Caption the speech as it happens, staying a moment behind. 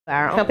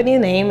Our company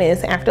name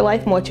is After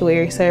Life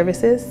Mortuary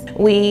Services.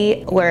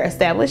 We were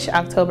established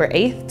October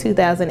 8th,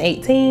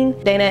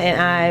 2018. Dana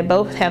and I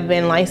both have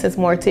been licensed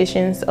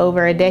morticians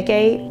over a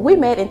decade. We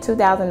met in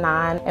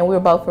 2009 and we were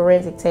both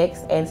forensic techs,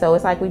 and so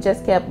it's like we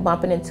just kept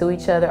bumping into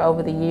each other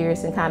over the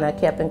years and kind of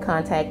kept in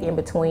contact in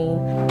between.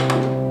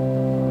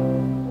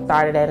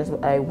 Started as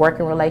a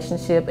working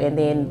relationship and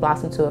then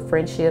blossomed to a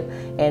friendship,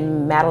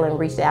 and Madeline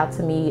reached out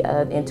to me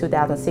in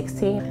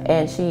 2016,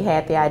 and she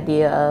had the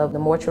idea of the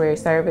mortuary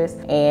service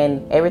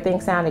and everything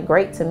sounded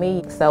great to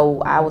me,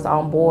 so I was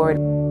on board.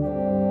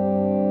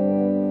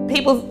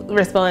 People's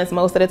response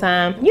most of the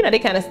time, they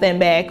kind of stand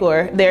back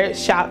or they're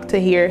shocked to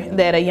hear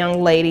that a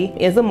young lady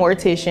is a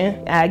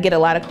mortician. I get a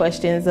lot of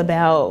questions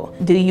about,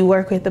 do you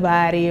work with the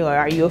body, or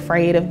are you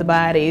afraid of the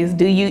bodies?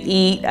 Do you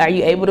eat? Are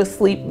you able to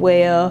sleep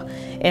well?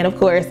 And of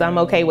course, I'm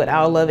okay with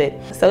all of it.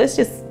 So it's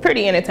just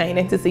pretty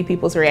entertaining to see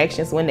people's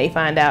reactions when they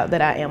find out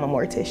that I am a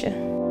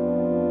mortician.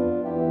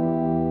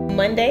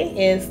 Monday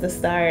is the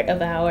start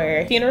of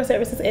our funeral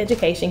services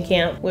education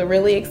camp. We're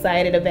really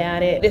excited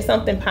about it. It's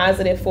something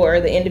positive for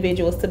the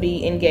individuals to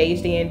be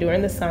engaged in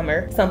during the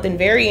summer, something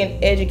very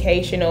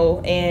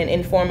educational and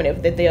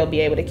informative that they'll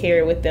be able to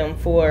carry with them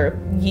for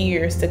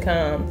years to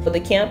come. So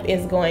the camp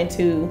is going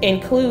to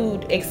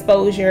include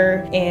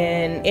exposure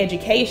and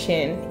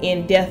education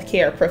in death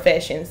care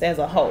professions as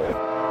a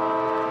whole.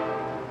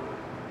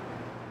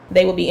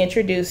 They will be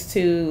introduced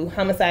to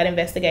homicide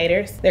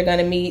investigators. They're going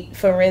to meet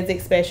forensic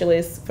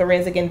specialists,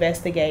 forensic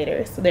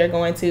investigators. They're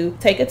going to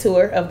take a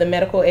tour of the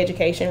Medical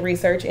Education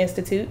Research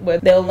Institute, where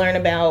they'll learn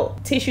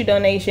about tissue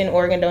donation,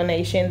 organ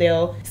donation.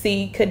 They'll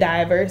see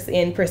cadavers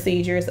in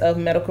procedures of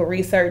medical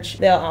research.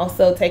 They'll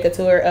also take a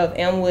tour of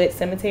Elmwood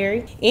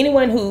Cemetery.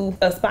 Anyone who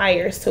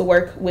aspires to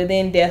work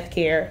within death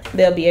care,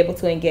 they'll be able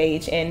to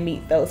engage and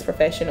meet those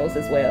professionals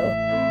as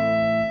well.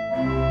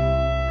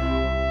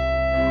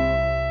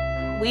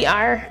 We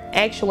are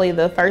actually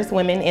the first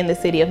women in the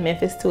city of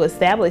Memphis to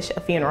establish a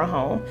funeral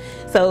home.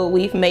 So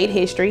we've made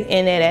history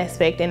in that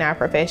aspect in our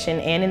profession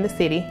and in the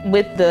city.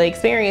 With the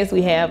experience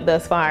we have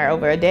thus far,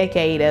 over a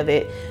decade of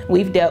it,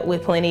 we've dealt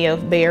with plenty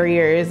of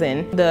barriers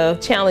and the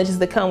challenges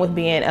that come with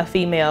being a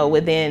female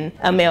within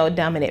a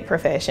male-dominant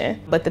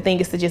profession. But the thing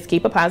is to just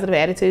keep a positive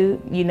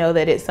attitude. You know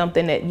that it's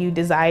something that you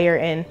desire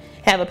and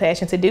have a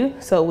passion to do,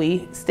 so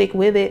we stick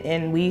with it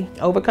and we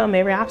overcome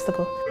every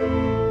obstacle.